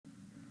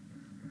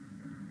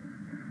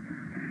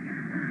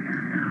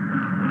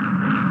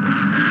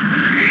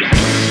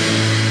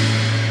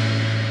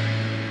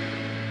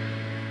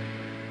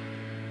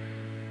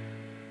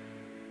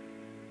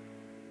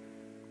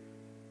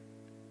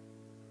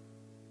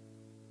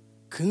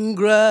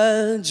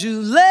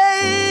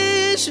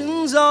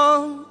Congratulations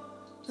on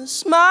the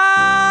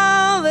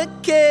smile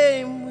that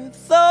came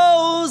with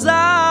those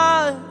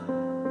eyes.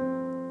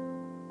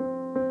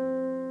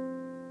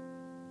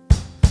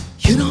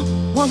 You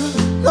don't wanna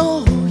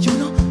know, you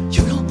don't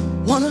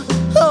wanna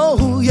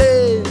know,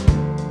 yeah.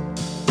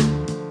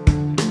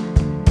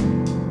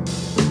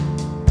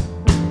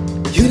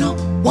 You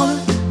don't wanna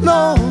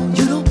know,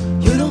 you don't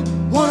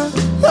wanna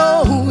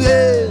know,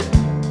 yeah.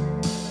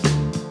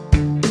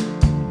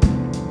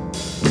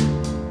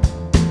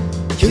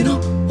 You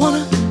don't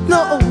wanna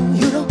know,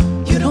 you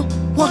don't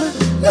wanna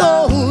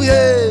know,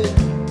 yeah.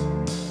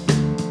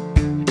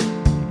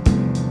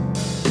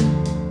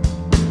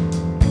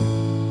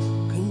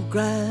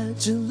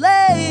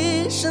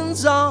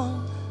 Congratulations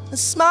on the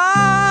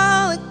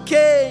smile that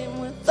came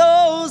with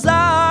those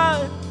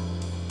eyes.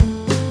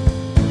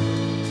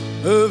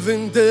 A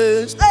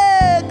vintage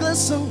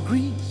necklace on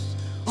grease,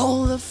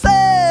 all the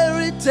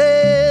fairy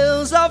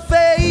tales are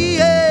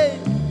fading.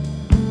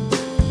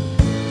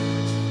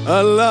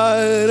 I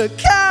light a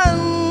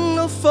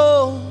candle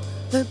for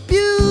the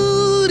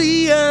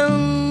beauty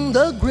and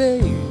the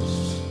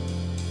grace.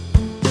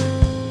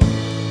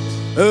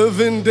 A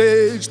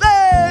vintage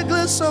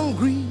necklace on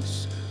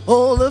grease,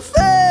 all the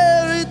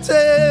fairy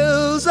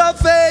tales are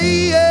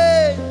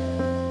fading.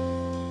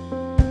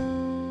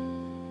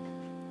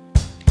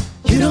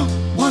 You don't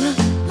wanna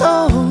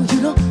know, you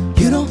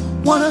don't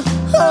wanna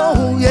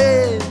know,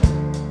 yeah.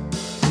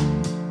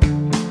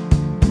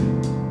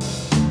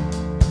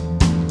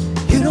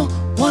 You don't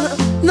wanna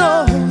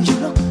know, you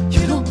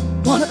don't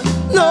wanna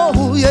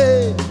know,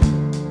 yeah.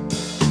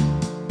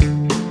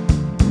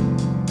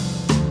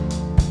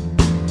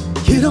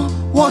 You don't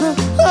wanna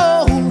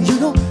know,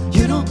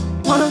 you don't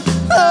wanna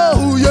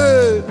know,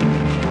 yeah.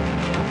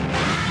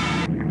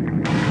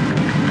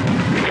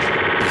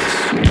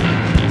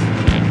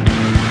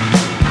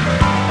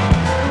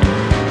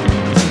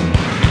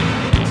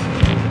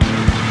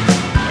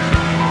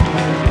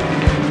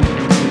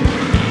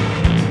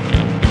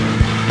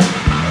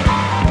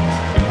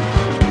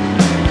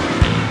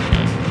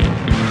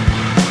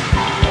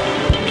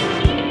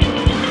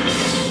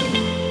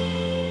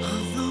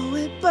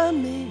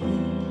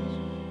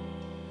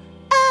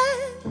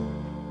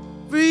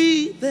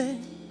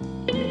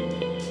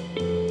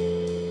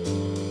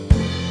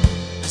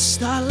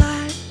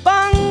 Starlight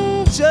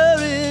puncture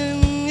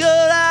in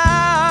your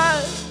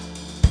eyes,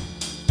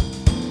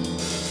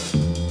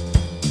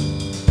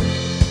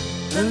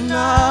 an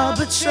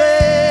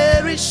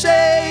arbitrary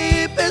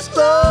shape is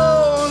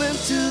blown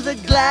into the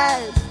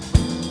glass.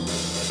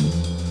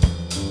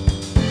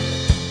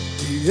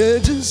 The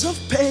edges of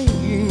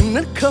pain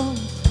that come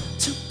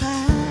to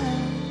pass.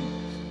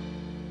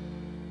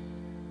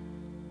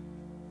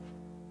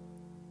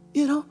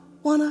 You don't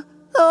wanna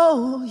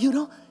know, you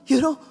don't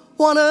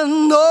wanna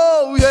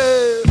know,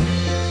 yeah.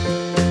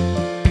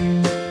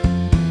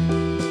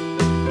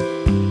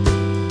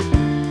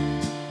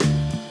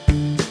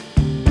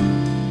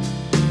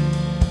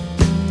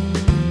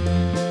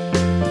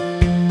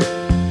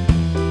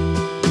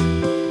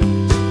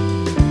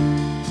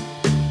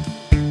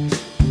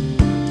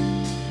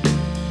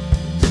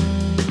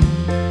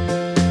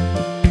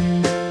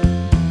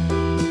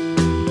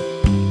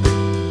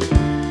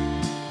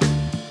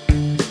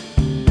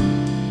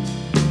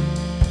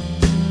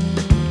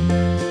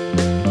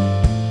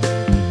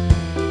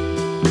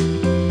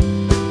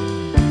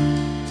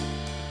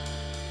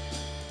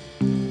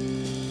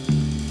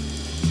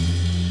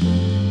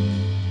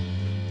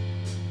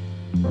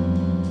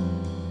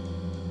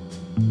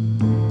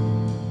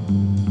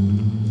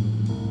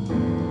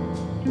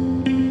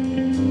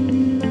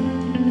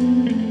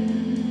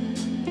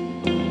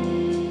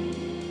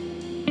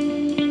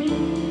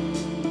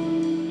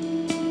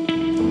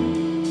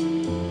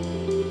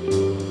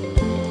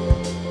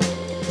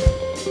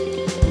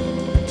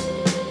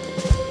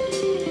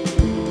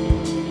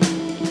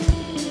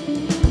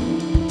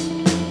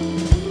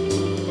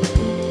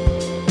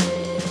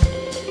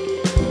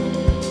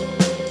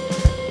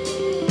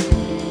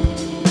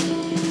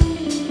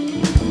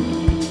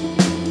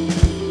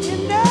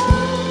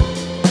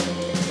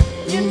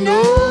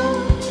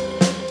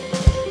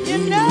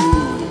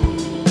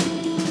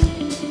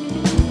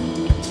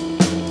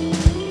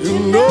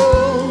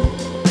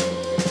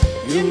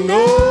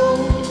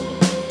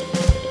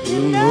 You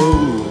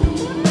know.